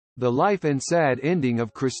The life and sad ending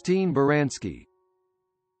of Christine Baranski.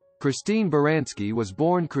 Christine Baranski was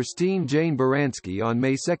born Christine Jane Baranski on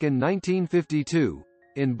May 2, 1952,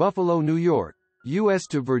 in Buffalo, New York, U.S.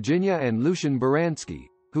 to Virginia and Lucien Baranski,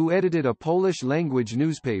 who edited a Polish-language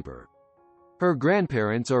newspaper. Her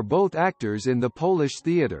grandparents are both actors in the Polish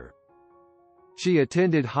theater. She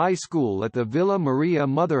attended high school at the Villa Maria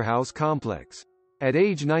Motherhouse complex. At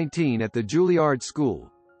age 19 at the Juilliard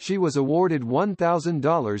School, she was awarded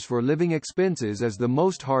 $1,000 for living expenses as the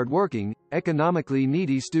most hardworking, economically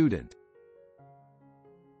needy student.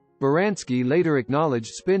 Baranski later acknowledged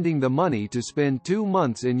spending the money to spend 2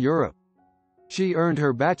 months in Europe. She earned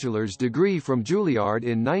her bachelor's degree from Juilliard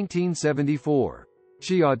in 1974.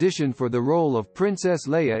 She auditioned for the role of Princess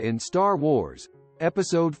Leia in Star Wars,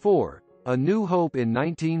 Episode IV, A New Hope in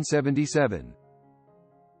 1977.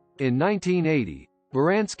 In 1980,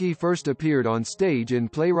 Baranski first appeared on stage in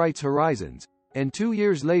Playwrights Horizons, and 2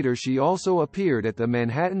 years later she also appeared at the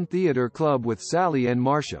Manhattan Theatre Club with Sally and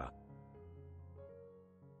Marcia.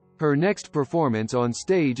 Her next performance on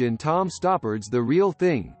stage in Tom Stoppard's The Real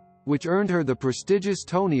Thing, which earned her the prestigious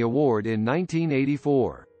Tony Award in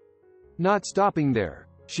 1984. Not stopping there,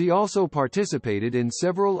 she also participated in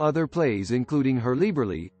several other plays including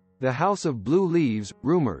Herlieberli, The House of Blue Leaves,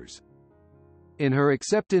 Rumors. In her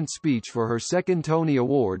acceptance speech for her second Tony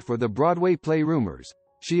Award for the Broadway play Rumors,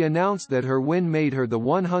 she announced that her win made her the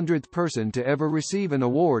 100th person to ever receive an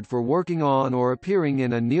award for working on or appearing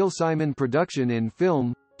in a Neil Simon production in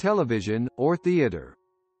film, television, or theater.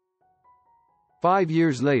 5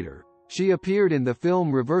 years later, she appeared in the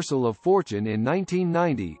film Reversal of Fortune in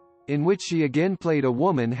 1990, in which she again played a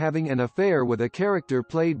woman having an affair with a character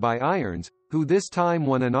played by Irons, who this time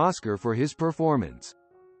won an Oscar for his performance.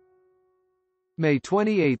 May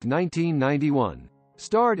 28, 1991,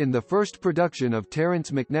 starred in the first production of Terrence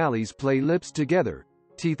McNally's play Lips Together,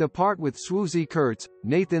 Teeth Apart with Swoosie Kurtz,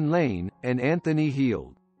 Nathan Lane, and Anthony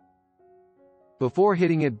Heald. Before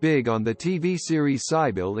hitting it big on the TV series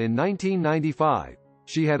Sybil in 1995,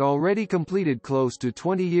 she had already completed close to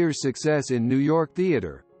 20 years' success in New York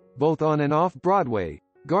theater, both on and off Broadway,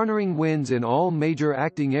 garnering wins in all major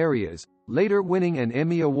acting areas, later winning an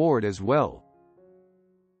Emmy Award as well.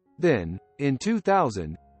 Then, in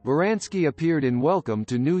 2000, Baranski appeared in Welcome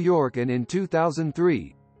to New York, and in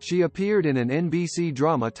 2003, she appeared in an NBC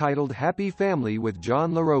drama titled Happy Family with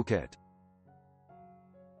John LaRoquette.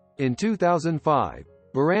 In 2005,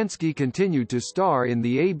 Baranski continued to star in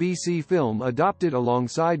the ABC film Adopted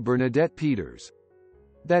alongside Bernadette Peters.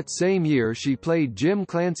 That same year she played Jim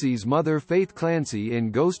Clancy's mother Faith Clancy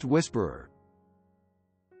in Ghost Whisperer.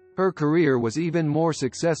 Her career was even more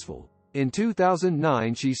successful. In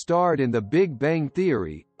 2009 she starred in The Big Bang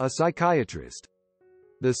Theory, A Psychiatrist.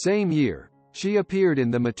 The same year, she appeared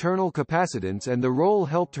in The Maternal Capacitance, and the role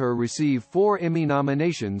helped her receive 4 Emmy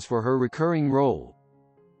nominations for her recurring role.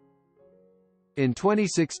 In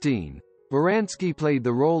 2016, Baranski played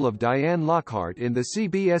the role of Diane Lockhart in the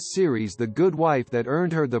CBS series The Good Wife that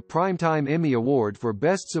earned her the Primetime Emmy Award for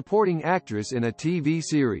Best Supporting Actress in a TV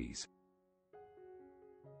series.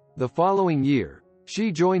 The following year, she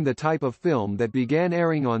joined the type of film that began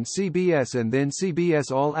airing on CBS and then CBS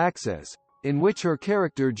All Access, in which her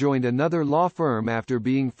character joined another law firm after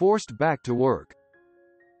being forced back to work.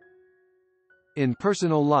 In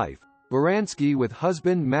personal life, Baranski with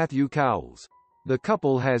husband Matthew Cowles. The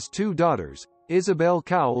couple has 2 daughters, Isabel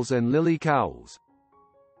Cowles and Lily Cowles.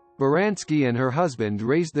 Baranski and her husband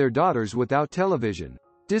raised their daughters without television,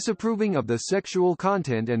 disapproving of the sexual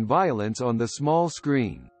content and violence on the small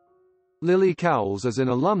screen. Lily Cowles is an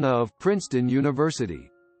alumna of Princeton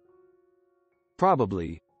University.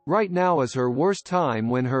 Probably, right now is her worst time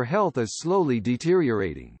when her health is slowly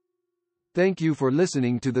deteriorating. Thank you for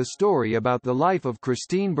listening to the story about the life of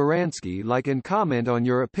Christine Baranski. Like and comment on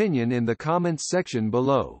your opinion in the comments section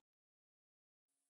below.